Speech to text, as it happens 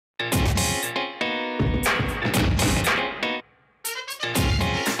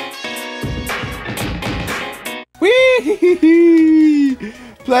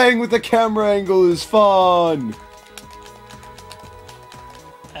Playing with the camera angle is fun.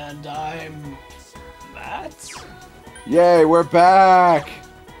 And I'm Matt. Yay, we're back.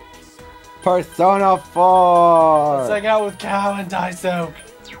 Persona 4. Let's hang out with Cow and Daisuke.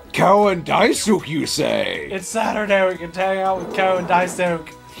 Cow and Daisuke, you say? It's Saturday. We can hang out with Cow and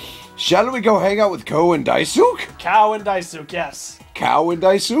Daisuke. Shall we go hang out with Cow and Daisuke? Cow and Daisuke, yes. Cow and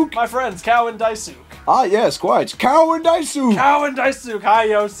Daisuke? My friends, Cow and Daisuke. Ah, yes, quite. Cow and Daisuke. Cow and Daisuke. Hi,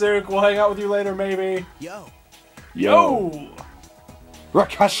 Yosuke. We'll hang out with you later, maybe. Yo.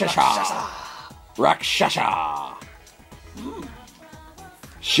 Rakshasa. Rakshasa.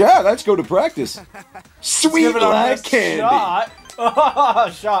 Sure, let's go to practice. Sweet Give it our like best candy. Shot.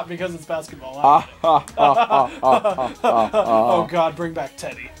 Shot because it's basketball. Oh God, bring back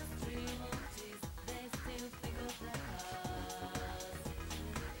Teddy.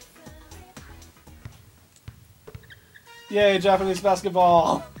 Yay, Japanese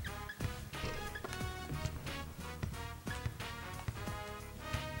basketball.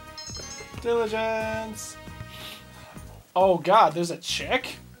 Diligence. Oh God, there's a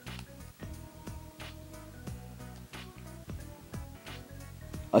chick?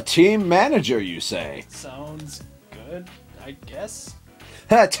 A team manager, you say? Sounds good, I guess.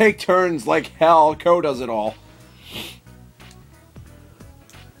 Take turns like hell. Ko does it all.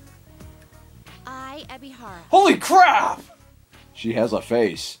 Holy crap! She has a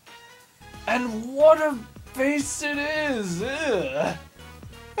face. And what a face it is! Ugh.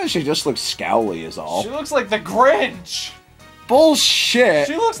 She just looks scowly is all. She looks like the Grinch! Bullshit!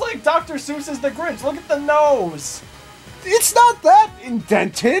 She looks like Dr. Seuss's The Grinch. Look at the nose! It's not that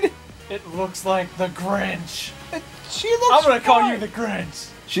indented! It looks like the Grinch. She looks I'm gonna call fine. you the Grinch.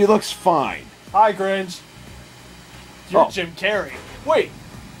 She looks fine. Hi, Grinch. You're Oh. Jim Carrey. Wait,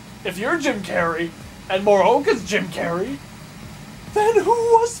 if you're Jim Carrey, and Moroka's Jim Carrey, then who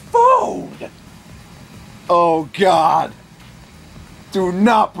was phoned? Oh God. Do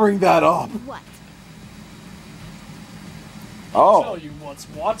not bring that up. What? Oh. Tell you what's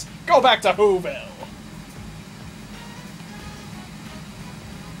what. Go back to Whoville.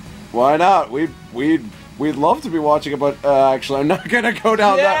 Why not? We'd love to be watching it, but actually I'm not gonna go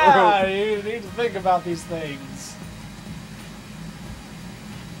down that road. Yeah, you need to think about these things.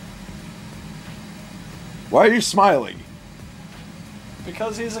 Why are you smiling?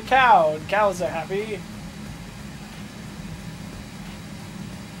 Because he's a cow, and cows are happy.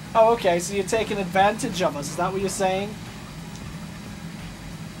 Oh, okay, so you're taking advantage of us. Is that what you're saying?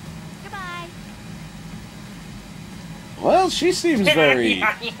 Goodbye. Well, she seems very...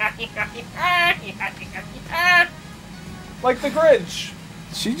 Like the Grinch.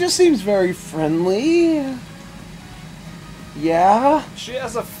 She just seems very friendly. Yeah? She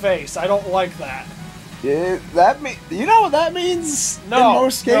has a face. I don't like that. Yeah, that mean, you know what that means No. in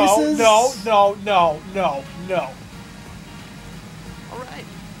most cases? No. Alright.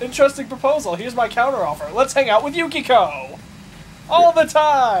 Interesting proposal. Here's my counteroffer. Let's hang out with Yukiko. All the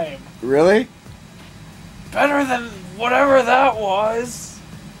time. Really? Better than whatever that was.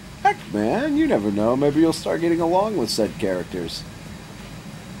 Heck, man, you never know. Maybe you'll start getting along with said characters.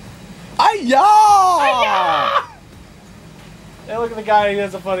 Hi-ya! Hey, look at the guy. He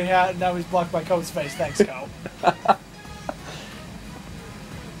has a funny hat, and now he's blocked by Co's face. Thanks, Co.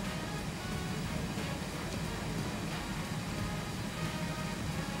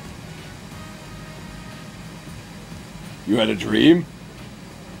 You had a dream?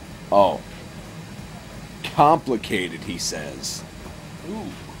 Oh. Complicated, he says. Ooh.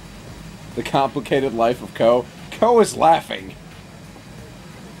 The complicated life of Ko. Ko is laughing.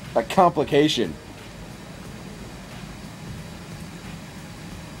 A complication.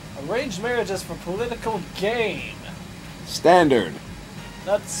 Arranged marriages for political gain. Standard.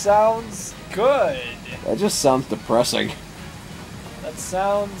 That sounds good. That just sounds depressing. That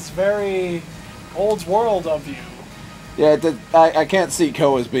sounds very old world of you. Yeah, I can't see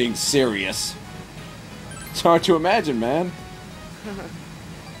Ko as being serious. It's hard to imagine, man.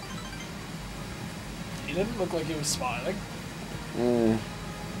 He didn't look like he was smiling.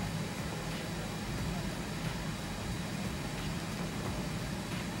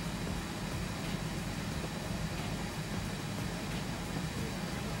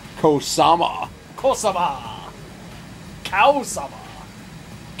 Ko-sama. Kosama. Cow-sama.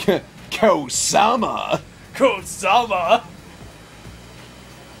 Ko-sama. Kosama.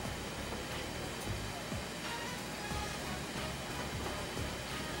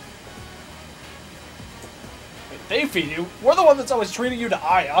 Wait, they feed you? We're the one that's always treating you to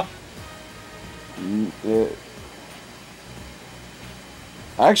Aya.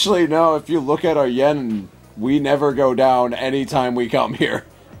 Actually, no, if you look at our yen We never go down anytime we come here.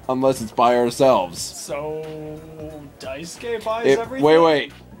 Unless it's by ourselves. So... Daisuke buys everything?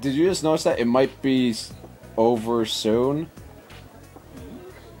 Wait. Did you just notice that? It might be over soon?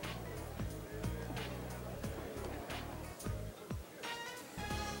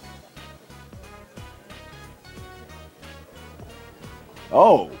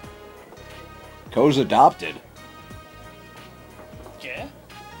 Oh. Ko's adopted. Yeah?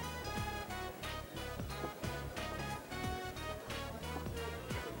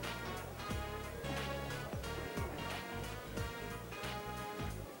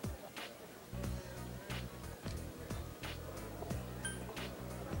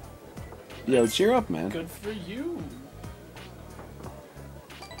 Yo, cheer up, man. Good for you.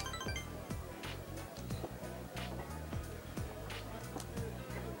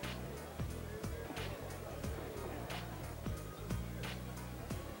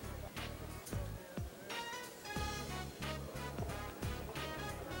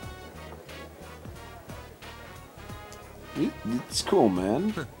 It's cool,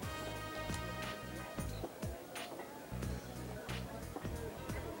 man.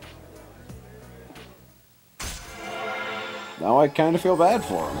 Now I kind of feel bad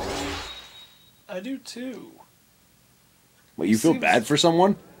for him. I do too. What, you feel bad for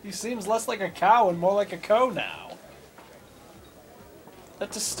someone? He seems less like a cow and more like a Ko now.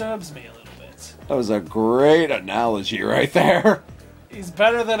 That disturbs me a little bit. That was a great analogy right there. He's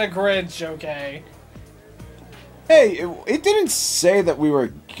better than a Grinch, okay? Hey, it didn't say that we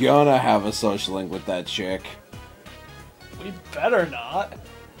were gonna have a social link with that chick. We better not.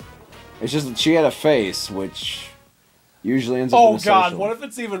 It's just that she had a face, which usually ends up in Oh a god, social. what if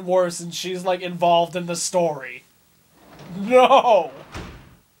it's even worse and she's like involved in the story? No!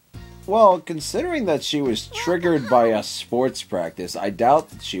 Well, considering that she was triggered by a sports practice, I doubt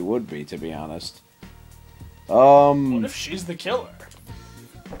that she would be, to be honest. What if she's the killer?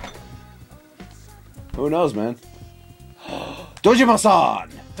 Who knows, man? Dojima-san!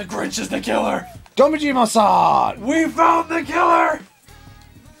 The Grinch is the killer! Dojima-san! We found the killer!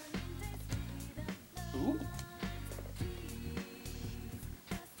 Ooh.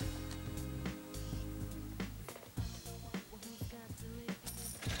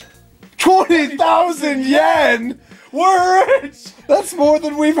 $20,000 yen! We're rich! That's more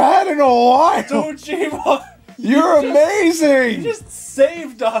than we've had in a while! Dojima! You're amazing! He just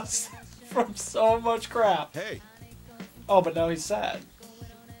saved us from so much crap. Hey. Oh, but now he's sad.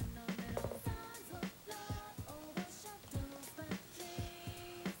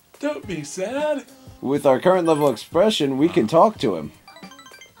 Don't be sad. With our current level of expression, we can talk to him.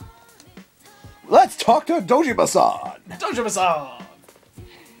 Let's talk to Dojima-san! Dojima-san!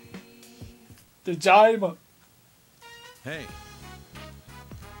 Dojima. Hey.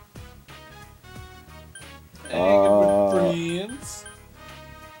 Hanging with friends.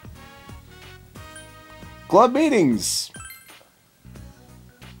 Club meetings!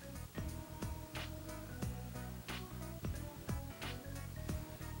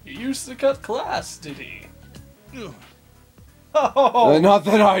 He used to cut class, did he? Oh! Not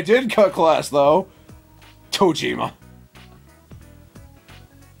that I did cut class, though. Dojima.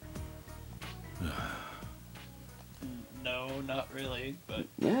 No, not really, but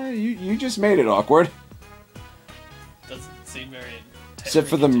Yeah, you just made it awkward. doesn't seem very intense. Except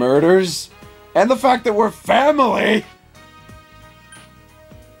for the murders. And the fact that we're family!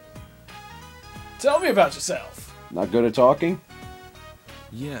 Tell me about yourself. Not good at talking?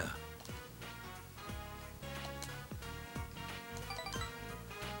 Yeah.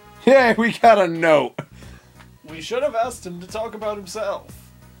 Yeah, we got a note. We should have asked him to talk about himself.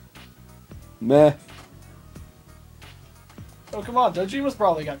 Meh. Oh, come on, Dojima's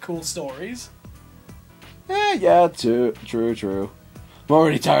probably got cool stories. Yeah, true. I'm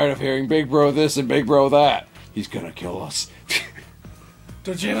already tired of hearing Big Bro this and Big Bro that. He's gonna kill us.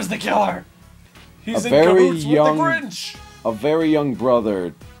 Dojima's the killer! He's A in very cahoots young- with the Grinch! A very young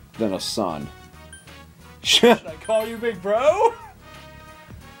brother than a son. Should I call you Big Bro?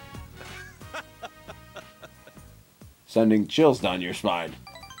 Sending chills down your spine.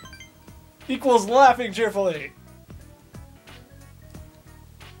 Equals laughing cheerfully.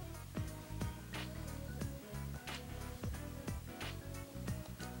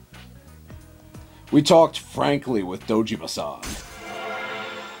 We talked frankly with Dojima-san.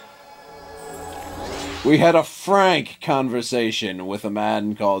 We had a frank conversation with a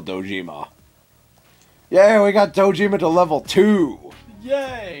man called Dojima. Yeah, we got Dojima to level 2.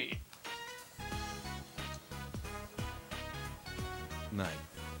 Yay!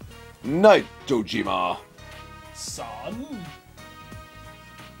 Night, Dojima. Son?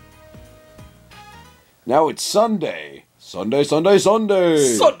 Now it's Sunday. Sunday, Sunday,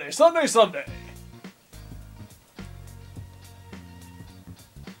 Sunday. Sunday, Sunday, Sunday.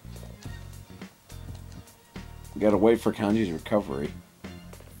 We gotta wait for Kanji's recovery.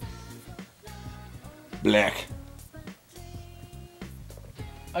 Black.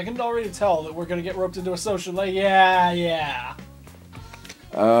 I can already tell that we're gonna get roped into a social. Like, yeah.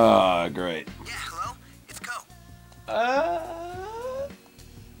 Ah, great. Yeah, hello? It's Ko.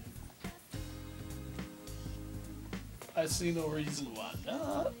 I see no reason why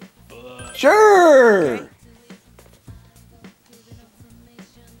not, but... Sure!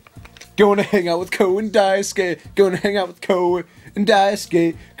 Going to hang out with Ko and Daisuke. Going to hang out with Ko and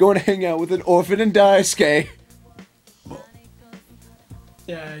Daisuke. Going to hang out with an orphan and Daisuke.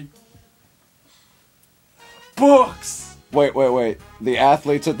 Yay. Books! Wait. The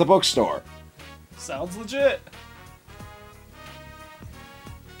athletes at the bookstore. Sounds legit.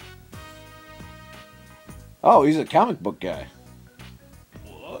 Oh, he's a comic book guy.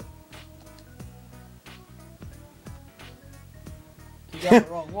 What? You got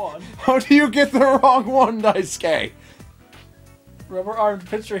the wrong one. How do you get the wrong one, Daisuke? Rubber-armed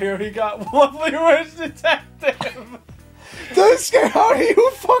picture here, he got Lovely Witch Detective! Daisuke, how do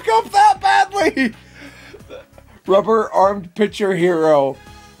you fuck up that badly? Rubber-armed picture hero.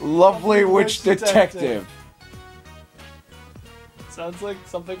 Lovely witch detective. Sounds like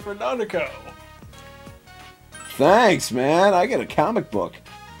something for Nanako. Thanks, man. I get a comic book.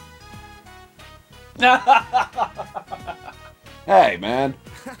 Hey, man.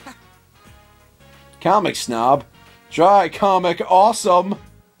 Comic snob. Try comic awesome.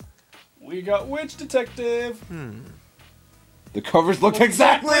 We got Witch Detective. The covers look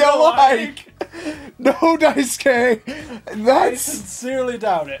exactly alike. No, Daisuke. I That's... sincerely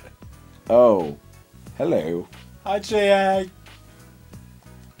doubt it. Oh. Hello. Hi, J.A.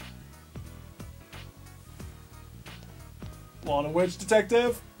 Want a Witch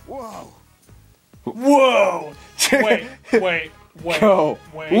Detective? Whoa. Whoa! Wait. Go.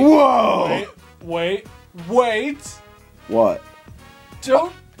 Whoa! Wait. What?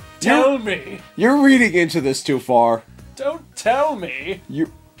 Don't tell me. You're reading into this too far. Don't tell me.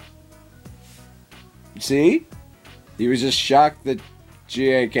 You... See? He was just shocked that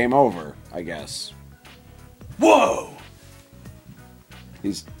GA came over, I guess. Whoa!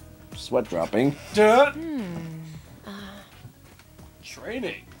 He's sweat dropping. Duh.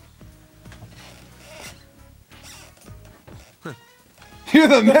 Training. You're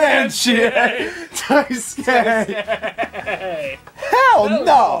the man, GA! Daisuke! Hey. Hell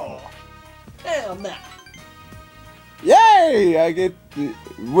no! Hell no. Yay! I get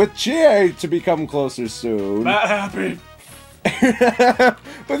with GA to become closer soon. Not happy.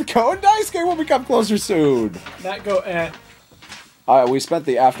 With Ko and Daisuke will become closer soon. Not go eh. We spent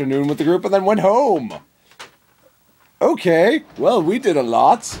the afternoon with the group and then went home. Okay, well, we did a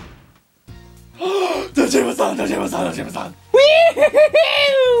lot. Dojima-san.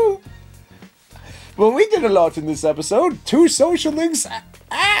 Woo! Well, we did a lot in this episode. 2 social links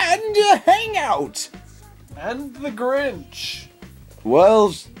and a hangout. And the Grinch.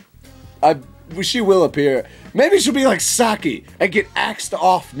 Well, she will appear. Maybe she'll be like Saki and get axed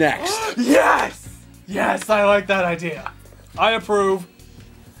off next. Yes! Yes, I like that idea. I approve.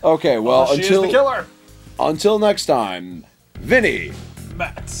 Okay, well, She is the killer. until next time, Vinny,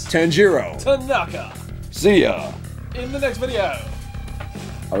 Matt. Tanjiro, Tanaka. see ya. In the next video.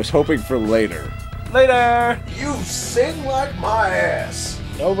 I was hoping for later. Later. You sing like my ass.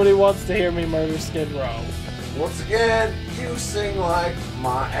 Nobody wants to hear me murder Skid Row. Once again, you sing like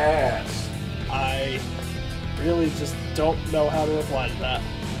my ass. I really just don't know how to reply to that.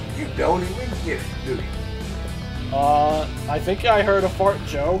 You don't even get it, do you? I think I heard a fart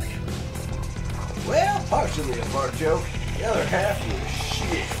joke. Well, partially a fart joke. The other half was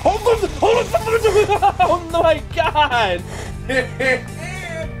shit. Hold on! Oh my god!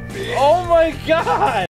 Oh my god!